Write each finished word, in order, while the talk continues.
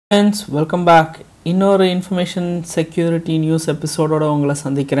Friends, welcome back. இன்னொரு information security news எபிசோடோட உங்களை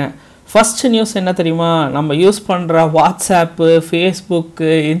சந்திக்கிறேன். ஃபர்ஸ்ட் நியூஸ் என்ன தெரியுமா, நம்ம யூஸ் பண்ணுற வாட்ஸ்அப்பு, ஃபேஸ்புக்கு,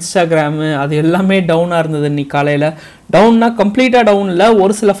 இன்ஸ்டாகிராமு அது எல்லாமே டவுனாக இருந்தது. இன்னைக்கு காலையில் டவுன்னா கம்ப்ளீட்டாக டவுன் இல்லை,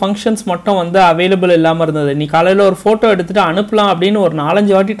 ஒரு சில ஃபங்க்ஷன்ஸ் மட்டும் வந்து அவைலபிள் இல்லாமல் இருந்தது. இன்னைக்கு காலையில் ஒரு ஃபோட்டோ எடுத்துகிட்டு அனுப்பலாம் அப்படின்னு ஒரு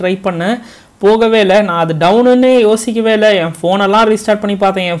 4-5 வாட்டி ட்ரை பண்ணேன், போகவே இல்லை. நான் அது டவுனுன்னே யோசிக்கவே இல்லை. என் ஃபோனெல்லாம் ரீஸ்டார்ட் பண்ணி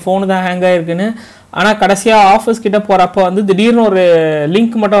பார்த்தேன், என் ஃபோனு தான் ஹேங் ஆகிருக்குன்னு. ஆனால் கடைசியாக ஆஃபீஸ் கிட்டே போகிறப்போ வந்து திடீர்னு ஒரு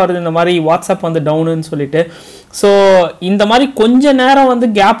லிங்க் மட்டும் வருது, இந்த மாதிரி வாட்ஸ்அப் வந்து டவுனுன்னு சொல்லிட்டு. ஸோ இந்த மாதிரி கொஞ்ச நேரம் வந்து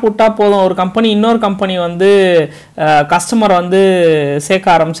கேப் விட்டால் போதும், ஒரு கம்பெனி இன்னொரு கம்பெனி வந்து கஸ்டமரை வந்து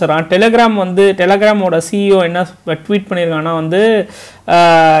சேர்க்க ஆரம்பிச்சிடறான். டெலகிராமோட சிஇஓ என்ன ட்வீட் பண்ணியிருக்காங்கன்னா வந்து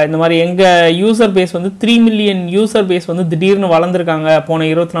இந்த மாதிரி எங்கள் யூசர் பேஸ் வந்து 3 மில்லியன் யூசர் பேஸ் வந்து திடீர்னு வளர்ந்துருக்காங்க போன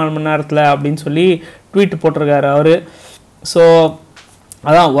 24 மணி நேரத்தில் அப்படின்னு சொல்லி ட்வீட் போட்டிருக்காரு அவர். ஸோ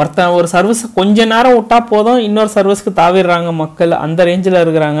அதான் ஒருத்தன் ஒரு சர்வீஸ் கொஞ்ச நேரம் விட்டால் போதும் இன்னொரு சர்வீஸ்க்கு தாவிடுறாங்க மக்கள், அந்த ரேஞ்சில்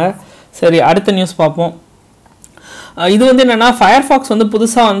இருக்கிறாங்க. சரி, அடுத்த நியூஸ் பார்ப்போம். இது வந்து என்னென்னா, ஃபயர்ஃபாக்ஸ் வந்து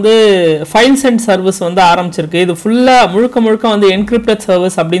புதுசாக வந்து ஃபைல் சென்ட் சர்வீஸ் வந்து ஆரம்பிச்சிருக்கு. இது ஃபுல்லாக முழுக்க வந்து என்கிரிப்டட்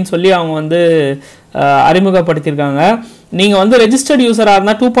சர்வீஸ் அப்படின்னு சொல்லி அவங்க வந்து அறிமுகப்படுத்தியிருக்காங்க. நீங்கள் வந்து ரெஜிஸ்டர்ட் யூஸராக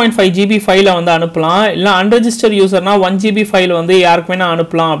இருந்தால் 2.5 GB ஃபைலை வந்து அனுப்பலாம், இல்லை அன்ரெஜிஸ்டர்ட் யூஸர்னால் 1 GB ஃபைல் வந்து யாருக்கு வேணால்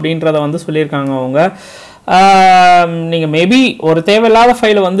அனுப்பலாம் அப்படின்றத வந்து சொல்லியிருக்காங்க அவங்க. நீங்கள் மேபி ஒரு தேவையில்லாத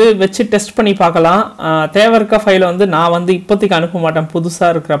ஃபைலை வந்து வச்சு டெஸ்ட் பண்ணி பார்க்கலாம். தேவை இருக்க ஃபைலை வந்து நான் வந்து இப்போதைக்கு அனுப்ப மாட்டேன்,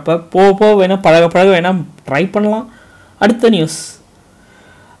 புதுசாக இருக்கிறப்ப போக வேணால் பழக வேணால் ட்ரை பண்ணலாம். அடுத்த நியூஸ்,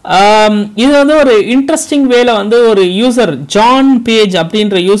 இது வந்து ஒரு இன்ட்ரெஸ்டிங் வேல வந்து ஒரு யூசர் ஜான் பேஜ்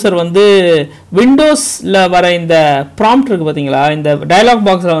அப்படின்ற யூசர் வந்து விண்டோஸில் வர இந்த ப்ராம்ப்ட் இருக்குது பார்த்தீங்களா, இந்த டயலாக்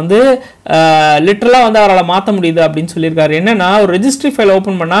பாக்ஸில் வந்து லிட்டரலாக வந்து அவரால் மாற்ற முடியுது அப்படின்னு சொல்லியிருக்காரு. என்னென்னா, ஒரு ரெஜிஸ்ட்ரி ஃபைல்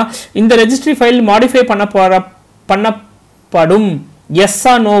ஓப்பன் பண்ணால் இந்த ரெஜிஸ்ட்ரி ஃபைல் மாடிஃபை பண்ணப்படும்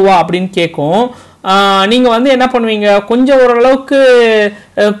எஸ்ஸா நோவா அப்படின்னு கேட்கும். நீங்கள் வந்து என்ன பண்ணுவீங்க, கொஞ்சம் ஓரளவுக்கு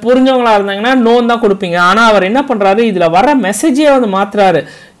புரிஞ்சவங்களா இருந்தாங்கன்னா நோன் தான் கொடுப்பீங்க. ஆனால் அவர் என்ன பண்ணுறாரு, இதில் வர மெசேஜே வந்து மாற்றுறாரு.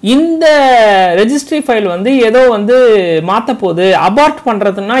 இந்த ரெஜிஸ்ட்ரி ஃபைல் வந்து ஏதோ வந்து மாற்ற போகுது, அபார்ட்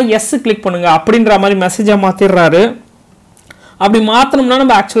பண்ணுறதுன்னா எஸ் கிளிக் பண்ணுங்க அப்படின்ற மாதிரி மெசேஜாக மாற்றிடுறாரு. அப்படி மாற்றணும்னா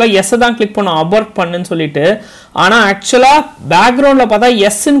நம்ம ஆக்சுவலாக எஸ்ஸை தான் கிளிக் பண்ணோம், அபார்ட் பண்ணுன்னு சொல்லிட்டு. ஆனால் ஆக்சுவலாக பேக்ரவுண்டில் பார்த்தா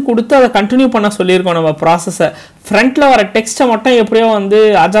எஸ்ன்னு கொடுத்து அதை கண்டினியூ பண்ண சொல்லியிருக்கோம் நம்ம ப்ராசஸை. ஃப்ரண்ட்டில் வர டெக்ஸ்ட்டை மட்டும் எப்படியோ வந்து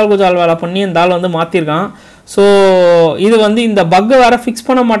அஜால் குஜால் வேலை பண்ணி இந்த ஆள் வந்து மாற்றிருக்கான். ஸோ இது வந்து இந்த பக்கை வேறு ஃபிக்ஸ்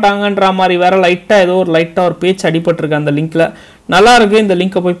பண்ண மாட்டாங்கன்ற மாதிரி வேறு லைட்டாக ஒரு பேச்சு அடிபட்டிருக்கு அந்த லிங்க்கில். நல்லா இருக்குது, இந்த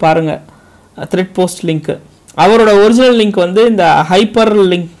லிங்க்கை போய் பாருங்கள், த்ரெட் போஸ்ட் லிங்க்கு. அவரோட ஒரிஜினல் லிங்க் வந்து இந்த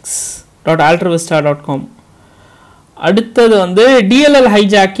hyperlinks.altavista.com. அடுத்தது வந்து DLL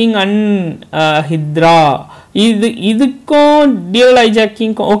ஹைஜாக்கிங் அண்ட் ஹித்ரா. இதுக்கும் DLL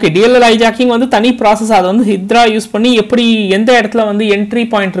ஹைஜாக்கிங்க்கும் ஓகே, DLL ஹைஜாக்கிங் வந்து தனி ப்ராசஸ், அதை வந்து ஹித்ரா யூஸ் பண்ணி எப்படி எந்த இடத்துல வந்து என்ட்ரி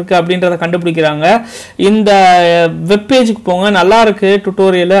பாயிண்ட் இருக்குது அப்படின்றத கண்டுபிடிக்கிறாங்க. இந்த வெப்பேஜுக்கு போங்க, நல்லா இருக்குது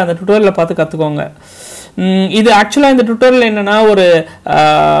டுட்டோரியல், அந்த டுட்டோரியலை பார்த்து கற்றுக்கோங்க. இது ஆக்சுவலாக இந்த டுட்டோரியல் என்னென்னா, ஒரு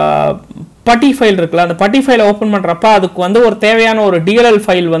பட்டி ஃபைல் இருக்குல்ல, அந்த பட்டி ஃபைலை ஓப்பன் பண்ணுறப்ப அதுக்கு வந்து ஒரு தேவையான ஒரு DLL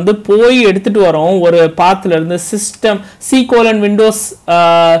ஃபைல் வந்து போய் எடுத்துகிட்டு வரோம் ஒரு பாத்துலேருந்து. சிஸ்டம் Windows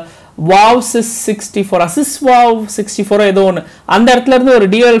WoW64 ஏதோ ஒன்று, அந்த இடத்துல இருந்து ஒரு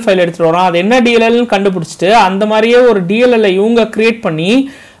DLL ஃபைல் எடுத்துகிட்டு வரோம். அது என்ன DLLன்னு கண்டுபிடிச்சிட்டு அந்த மாதிரியே ஒரு DLL இவங்க கிரியேட் பண்ணி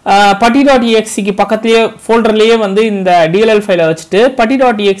putty.exeக்கு பக்கத்துலேயே ஃபோல்டர்லேயே வந்து இந்த DLL ஃபைலை வச்சுட்டு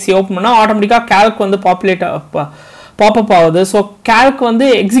putty.exe ஓப்பன் பண்ணால் ஆட்டோமேட்டிக்காக கேல்க் வந்து பாப்அப் ஆகுது. ஸோ கேல்க் வந்து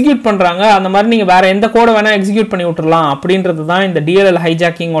எக்ஸிக்யூட் பண்ணுறாங்க. அந்த மாதிரி நீங்கள் வேறு எந்த கோடை வேணால் எக்ஸிக்யூட் பண்ணி விட்டுறலாம் அப்படின்றது தான் இந்த DLL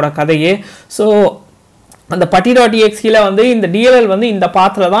ஹைஜாக்கிங்கோட கதையே. ஸோ அந்த putty.exeல வந்து இந்த DLL வந்து இந்த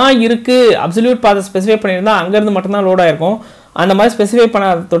பாத்தில் தான் இருக்குது, அப்சல்யூட் பாத்தை ஸ்பெசிஃபை பண்ணியிருந்தால் அங்கேருந்து மட்டும்தான் லோட் ஆகிருக்கும். அந்த மாதிரி ஸ்பெசிஃபை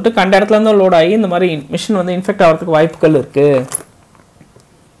பண்ணாத தொட்டு கண்ட இடத்துல இருந்து லோட் ஆகி இந்த மாதிரி மிஷின் வந்து இன்ஃபெக்ட் ஆகிறதுக்கு வாய்ப்புகள் இருக்குது.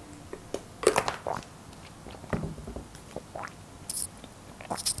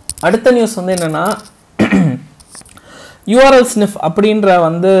 அடுத்த நியூஸ் வந்து என்னென்னா, URL sniff அப்படின்ற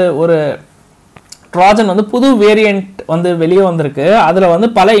வந்து ஒரு ட்ராஜன் வந்து புது வேரியண்ட் வந்து வெளியே வந்திருக்கு. அதில் வந்து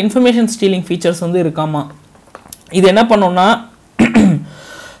பல இன்ஃபர்மேஷன் ஸ்டீலிங் ஃபீச்சர்ஸ் வந்து இருக்காமா. இது என்ன பண்ணோம்னா,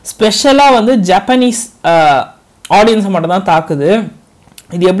 ஸ்பெஷலாக வந்து ஜப்பானீஸ் ஆடியன்ஸை மட்டும் தான் தாக்குது.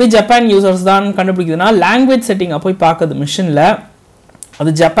 இது எப்படி ஜப்பான் யூசர்ஸ் தான் கண்டுபிடிக்குதுன்னா, லாங்குவேஜ் செட்டிங்கை போய் பார்க்குது மிஷினில், அது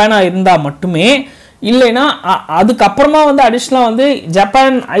ஜப்பானாக இருந்தால் மட்டுமே. இல்லைன்னா அதுக்கப்புறமா வந்து அடிஷ்னலாக வந்து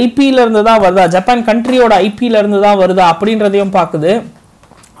ஜப்பான் ஐபியிலேருந்து தான் வருதா, ஜப்பான் கண்ட்ரியோட ஐபியிலேருந்து தான் வருதா அப்படின்றதையும் பார்க்குது.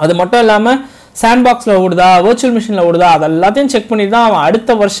 அது மட்டும் இல்லாமல் சாண்ட்பாக்ஸில் ஓடுதா, வர்ச்சுவல் மிஷினில் ஓடுதா, அது எல்லாத்தையும் செக் பண்ணி தான் அவன் அடுத்த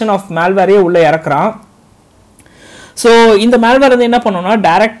வெர்ஷன் ஆஃப் மேல்வேரையே உள்ளே இறக்குறான். ஸோ இந்த மேல்வேர் வந்து என்ன பண்ணோம்னா,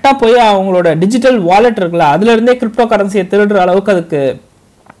 டைரெக்டாக போய் அவங்களோட டிஜிட்டல் வாலெட் இருக்குல்ல, அதுலேருந்தே கிரிப்டோ கரன்சியை திருடுற அளவுக்கு அதுக்கு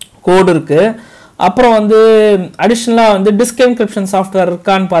கோடு இருக்குது. அப்புறம் வந்து அடிஷ்னலாக வந்து டிஸ்க் என்கிரிப்ஷன் சாஃப்ட்வேர்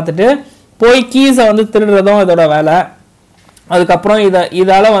இருக்கான்னு பார்த்துட்டு போய் கீஸை வந்து திருடுறதும் இதோட வேலை. அதுக்கப்புறம்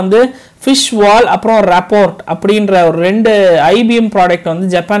இதால் வந்து ஃபிஷ் வால் அப்புறம் ராப்போர்ட் அப்படின்ற ஒரு 2 IBM ப்ராடக்ட் வந்து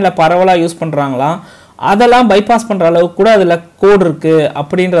ஜப்பானில் பரவலாக யூஸ் பண்ணுறாங்களாம். அதெல்லாம் பைபாஸ் பண்ணுற அளவுக்கு கூட அதில் கோட் இருக்குது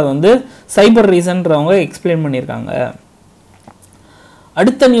அப்படின்றது வந்து சைபர் ரீசன்றவங்க எக்ஸ்பிளைன் பண்ணியிருக்காங்க.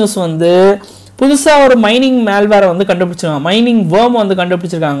 அடுத்த நியூஸ் வந்து புதுசாக ஒரு மைனிங் மேல்வேரை வந்து கண்டுபிடிச்சிருக்காங்க. மைனிங் வேர்ம் வந்து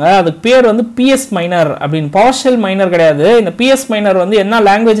கண்டுபிடிச்சிருக்காங்க. அதுக்கு பேர் வந்து PS மைனர் அப்படின்னு. பவர்ஷெல் மைனர் கிடையாது. இந்த PS மைனர் வந்து என்ன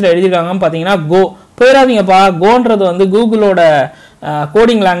லாங்குவேஜில் எழுதியிருக்காங்கன்னு பார்த்தீங்கன்னா கோ. போயிடாதீங்கப்பா, கோன்றது வந்து கூகுளோட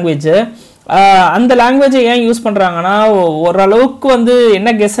கோடிங் லாங்குவேஜ். அந்த லாங்குவேஜை ஏன் யூஸ் பண்ணுறாங்கன்னா ஓரளவுக்கு வந்து என்ன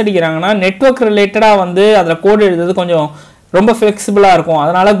கெஸ் அடிக்கிறாங்கன்னா நெட்வொர்க் ரிலேட்டடாக வந்து அதில் கோடு எழுதுறது கொஞ்சம் ரொம்ப ஃப்ளெக்சிபிளாக இருக்கும்.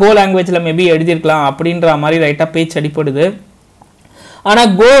 அதனால் கோ லாங்குவேஜில் மேபி எழுதியிருக்கலாம் அப்படின்ற மாதிரி ரைட்டாக பேச்சு அடிப்படுது. ஆனால்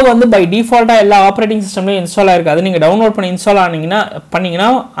கோ வந்து பை டிஃபால்ட்டாக எல்லா ஆப்ரேட்டிங் சிஸ்டம்லையும் இன்ஸ்டால் ஆகிருக்காது. நீங்கள் டவுன்லோட் பண்ணி இன்ஸ்டால் பண்ணிங்கன்னா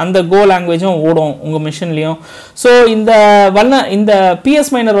அந்த கோ லாங்குவேஜும் ஓடும் உங்கள் மிஷின்லேயும். ஸோ இந்த PS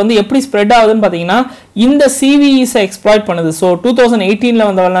மைனர் வந்து எப்படி ஸ்ப்ரெட் ஆகுதுன்னு பார்த்தீங்கன்னா இந்த CVEஸை எக்ஸ்ப்ளாய்ட் பண்ணுது. ஸோ 2018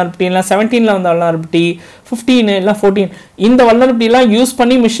 வந்த வல்னரபிலிட்டி, இல்லை 17 வந்த வல்னரபிலிட்டி, 15 இல்லை 14 இந்த வல்னரபிலிட்டிலாம் யூஸ்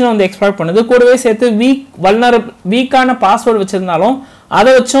பண்ணி மிஷினை வந்து எக்ஸ்ப்ளாய்ட் பண்ணுது. கூடவே சேர்த்து வீக்கான பாஸ்வேர்டு வச்சுருந்தாலும் அதை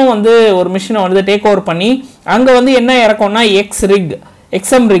வச்சும் வந்து ஒரு மிஷினை வந்து டேக் ஓவர் பண்ணி அங்கே வந்து என்ன இறக்கும்னா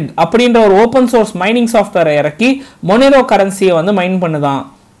XMRig அப்படின்ற ஒரு ஓப்பன் சோர்ஸ் மைனிங் சாஃப்ட்வேரை இறக்கி மொனேரோ கரன்சியை வந்து மைன் பண்ணுதான்.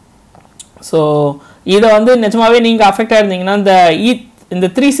 ஸோ இதை வந்து நிஜமாவே நீங்கள் அஃபெக்ட் ஆயிருந்தீங்கன்னா இந்த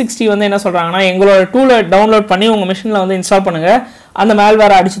 360 வந்து என்ன சொல்கிறாங்கன்னா எங்களோட டூலை டவுன்லோட் பண்ணி உங்கள் மிஷினில் வந்து இன்ஸ்டால் பண்ணுங்கள், அந்த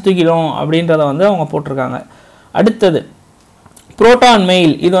மேல்வேரை அடித்து தூக்கிடும் அப்படின்றத வந்து அவங்க போட்டிருக்காங்க. அடுத்தது ப்ரோட்டான்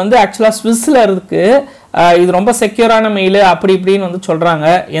மெயில். இது வந்து ஆக்சுவலாக ஸ்விஸ்ஸில் இருக்குது. இது ரொம்ப செக்யூரான மெயில் அப்படி இப்படின்னு வந்து சொல்கிறாங்க.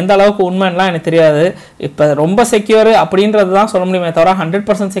 எந்த அளவுக்கு உண்மைன்னா எனக்கு தெரியாது. இப்போ ரொம்ப செக்யூர் அப்படின்றது தான் சொல்ல முடியுமே தவிர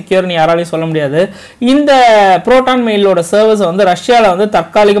 100% செக்யூர்னு யாராலையும் சொல்ல முடியாது. இந்த ப்ரோட்டான் மெயிலோட சர்வீஸை வந்து ரஷ்யாவில் வந்து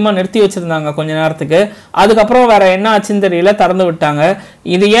தற்காலிகமாக நிறுத்தி வச்சுருந்தாங்க கொஞ்ச நேரத்துக்கு. அதுக்கப்புறம் வேறு என்ன ஆச்சுன்னு தெரியல, திறந்து விட்டாங்க.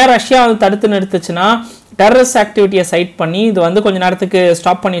 இது ஏன் ரஷ்யா வந்து தடுத்து நிறுத்துச்சுன்னா டெரரிஸ்ட் ஆக்டிவிட்டியை சைட் பண்ணி இது வந்து கொஞ்ச நேரத்துக்கு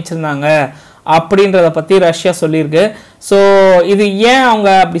ஸ்டாப் பண்ணி வச்சுருந்தாங்க அப்படின்றத பற்றி ரஷ்யா சொல்லியிருக்கு. ஸோ இது ஏன் அவங்க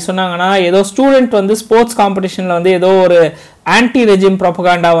அப்படி சொன்னாங்கன்னா ஏதோ ஸ்டூடெண்ட் வந்து ஸ்போர்ட்ஸ் காம்படிஷனில் வந்து ஏதோ ஒரு ஆன்டி ரெஜிம்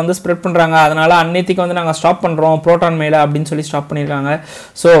ப்ரோபகாண்டா வந்து ஸ்ப்ரெட் பண்ணுறாங்க, அதனால் அன்னைக்கு வந்து நாங்கள் ஸ்டாப் பண்ணுறோம் ப்ரோட்டான் மெயிலை அப்படின்னு சொல்லி ஸ்டாப் பண்ணியிருக்காங்க.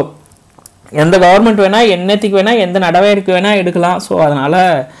 ஸோ எந்த கவர்மெண்ட் வேணால் என்னத்துக்கு வேணால் எந்த நடவடிக்கை வேணால் எடுக்கலாம். ஸோ அதனால்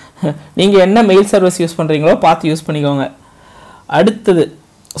நீங்கள் என்ன மெயில் சர்வீஸ் யூஸ் பண்ணுறீங்களோ பார்த்து யூஸ் பண்ணிக்கோங்க. அடுத்தது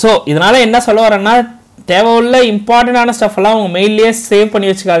ஸோ இதனால் என்ன சொல்ல வரேன்னா தேவையுள்ள இம்பார்ட்டண்டான ஸ்டஃப் எல்லாம் உங்கள் மெயிலே சேவ் பண்ணி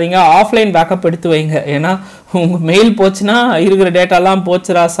வச்சுக்காதீங்க. ஆஃப்லைன் பேக்கப் எடுத்து வைங்க. ஏன்னா உங்கள் மெயில் போச்சுன்னா இருக்கிற டேட்டாலாம்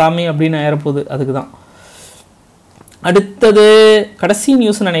போச்சுரா சாமி அப்படின்னு ஆயிரப்போகுது. அதுக்கு தான். அடுத்தது கடைசி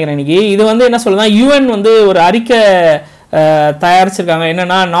நியூஸ் நினைக்கிறேன் இன்னைக்கு. இது வந்து என்ன சொல்லுதுன்னா UN வந்து ஒரு அறிக்கை தயாரிச்சிருக்காங்க.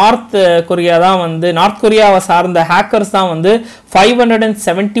 என்னன்னா நார்த் கொரியாவை சார்ந்த ஹேக்கர்ஸ் தான் வந்து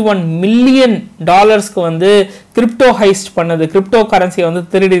 $571 மில்லியன் வந்து கிரிப்டோ ஹைஸ்ட் பண்ணது, கிரிப்டோ கரன்சியை வந்து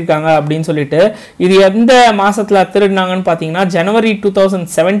திருடிருக்காங்க அப்படின்னு சொல்லிட்டு. இது எந்த மாசத்துல திருடினாங்கன்னு பார்த்தீங்கன்னா ஜனவரி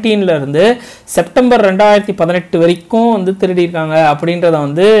 2017 இருந்து செப்டம்பர் 2018 வரைக்கும் வந்து திருடிருக்காங்க அப்படின்றத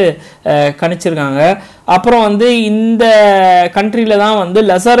வந்து கணிச்சிருக்காங்க. அப்புறம் வந்து இந்த கண்ட்ரியில தான் வந்து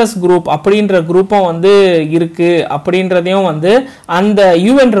லசாரஸ் குரூப் அப்படின்ற குரூப்பும் வந்து இருக்கு அப்படின்றதையும் வந்து அந்த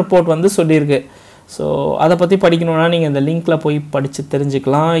UN ரிப்போர்ட் வந்து சொல்லியிருக்கு. ஸோ அதை பற்றி படிக்கணும்னா நீங்கள் இந்த லிங்க்கில் போய் படித்து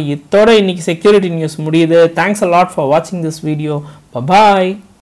தெரிஞ்சுக்கலாம். இதோட இன்றைக்கி செக்யூரிட்டி நியூஸ் முடியுது. தேங்க்ஸ் அ லாட் ஃபார் வாட்சிங் திஸ் வீடியோ. பாய்.